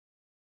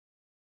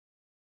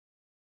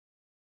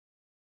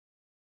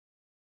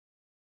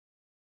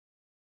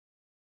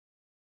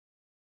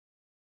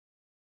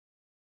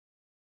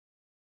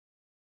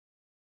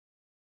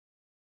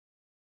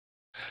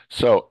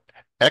So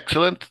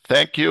excellent.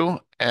 Thank you.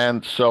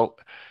 And so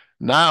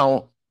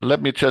now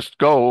let me just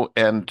go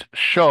and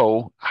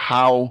show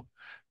how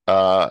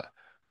uh,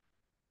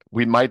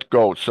 we might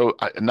go.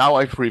 Now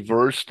I've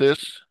reversed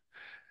this.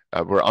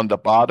 We're on the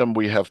bottom.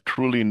 We have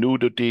truly new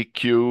to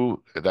DQ.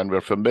 Then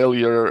we're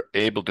familiar,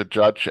 able to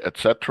judge,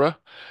 etc.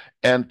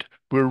 And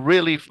we're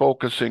really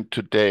focusing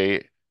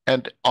today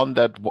and on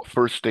that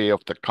first day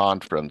of the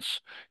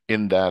conference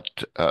in that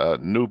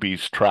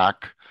newbies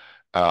track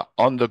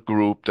on the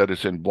group that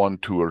is in one,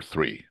 two, or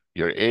three.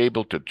 You're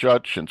able to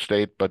judge and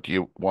state, but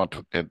you want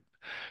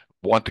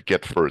to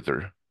get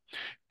further.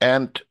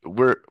 And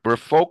we're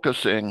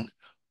focusing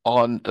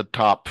on the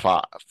top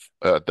five,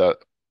 the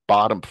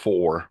bottom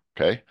four,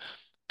 okay?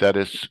 That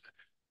is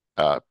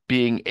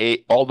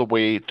all the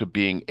way to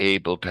being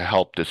able to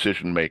help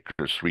decision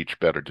makers reach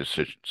better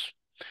decisions.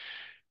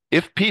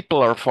 If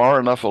people are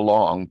far enough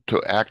along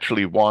to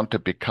actually want to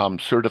become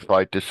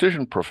certified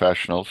decision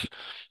professionals,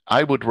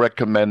 I would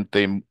recommend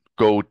they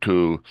go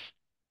to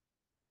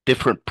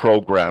different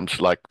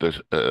programs like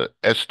the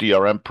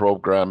SDRM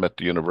program at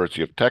the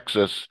University of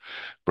Texas,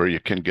 where you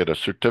can get a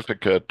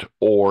certificate,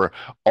 or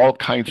all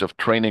kinds of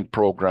training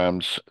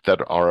programs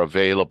that are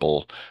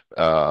available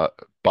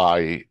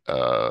by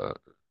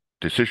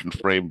decision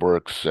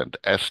frameworks and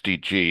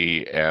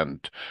SDG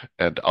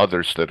and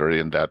others that are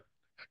in that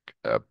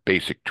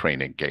basic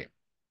training game.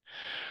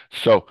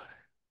 So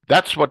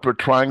that's what we're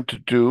trying to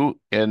do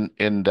in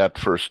that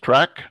first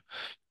track.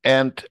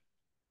 And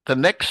the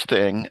next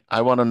thing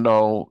I want to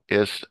know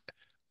is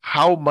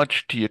how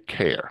much do you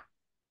care?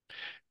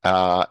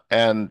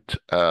 And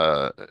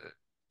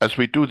as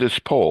we do this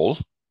poll,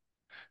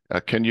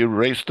 can you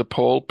raise the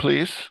poll,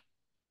 please?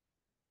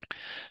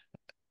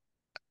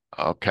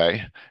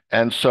 Okay.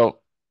 And so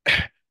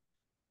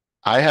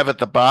I have at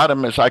the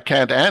bottom is I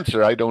can't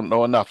answer. I don't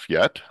know enough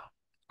yet.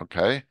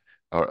 Okay.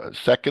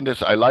 Second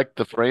is I like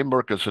the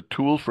framework as a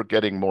tool for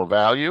getting more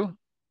value.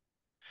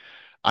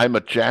 I'm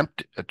a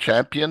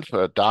champion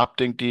for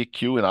adopting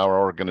DQ in our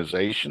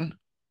organization.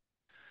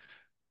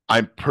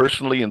 I'm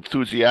personally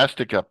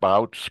enthusiastic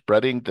about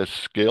spreading the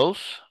skills.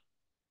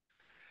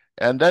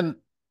 And then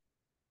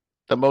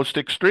the most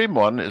extreme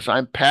one is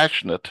I'm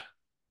passionate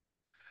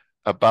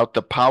about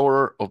the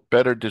power of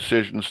better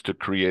decisions to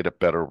create a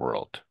better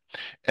world.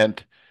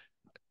 And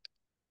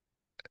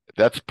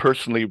that's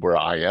personally where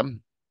I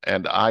am.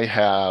 And I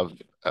have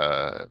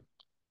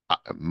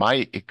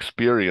my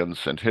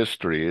experience and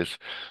history is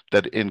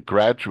that in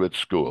graduate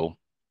school,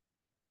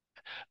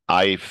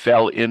 I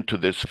fell into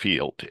this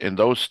field. In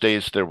those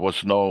days, there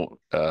was no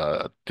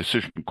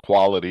decision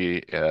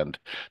quality, and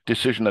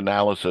decision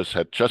analysis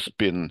had just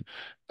been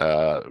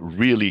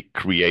really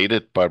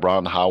created by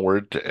Ron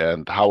Howard,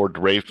 and Howard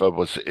Rafa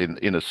was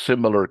in a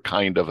similar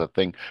kind of a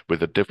thing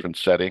with a different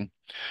setting.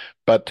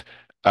 But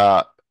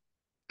uh,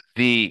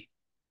 the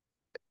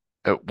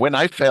when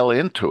I fell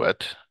into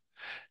it,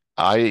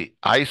 I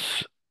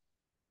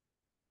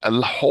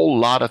a whole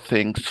lot of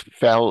things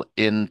fell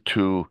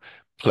into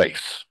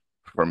place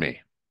for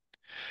me.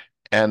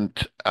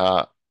 And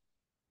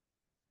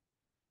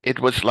it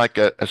was like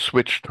a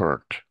switch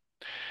turned.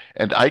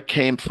 And I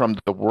came from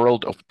the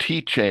world of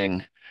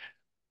teaching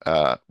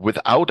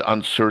without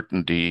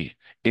uncertainty,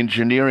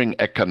 engineering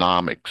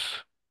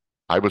economics.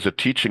 I was a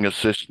teaching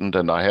assistant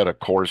and I had a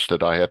course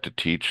that I had to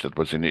teach that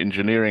was in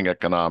engineering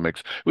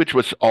economics, which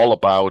was all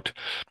about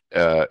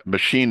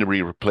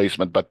machinery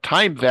replacement, but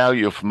time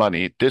value of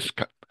money,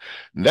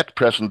 net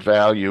present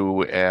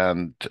value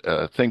and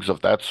things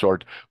of that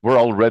sort were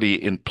already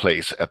in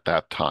place at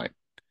that time.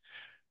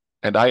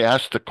 And I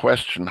asked the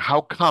question,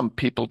 how come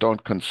people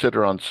don't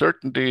consider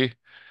uncertainty?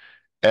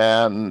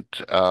 And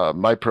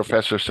my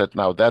professor said,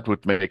 now that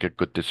would make a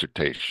good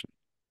dissertation.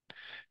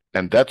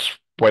 And that's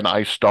when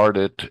I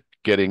started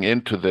getting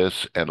into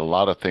this, and a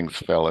lot of things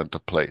fell into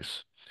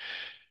place.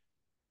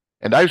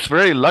 And I was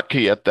very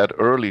lucky at that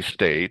early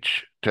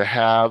stage to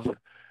have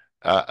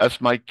as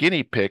my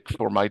guinea pig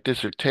for my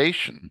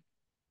dissertation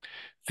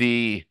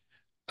the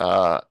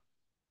uh,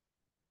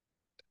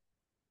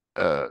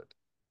 uh,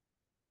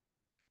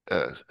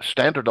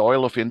 Standard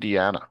Oil of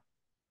Indiana.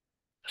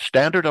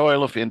 Standard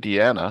Oil of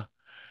Indiana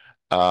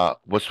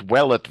was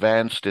well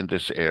advanced in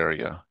this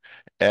area.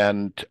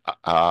 And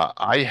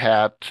I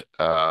had,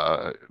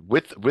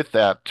 with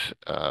that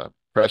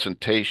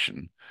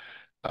presentation,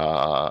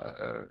 uh,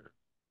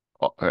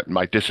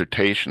 my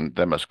dissertation,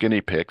 them as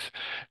guinea pigs,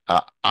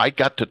 I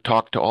got to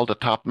talk to all the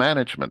top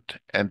management.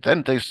 And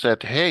then they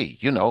said, hey,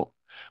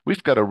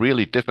 we've got a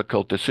really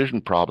difficult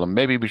decision problem.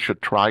 Maybe we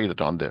should try it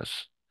on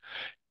this.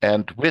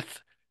 And with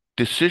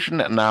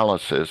decision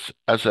analysis,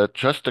 as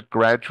just a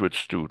graduate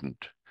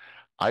student,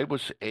 I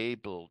was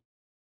able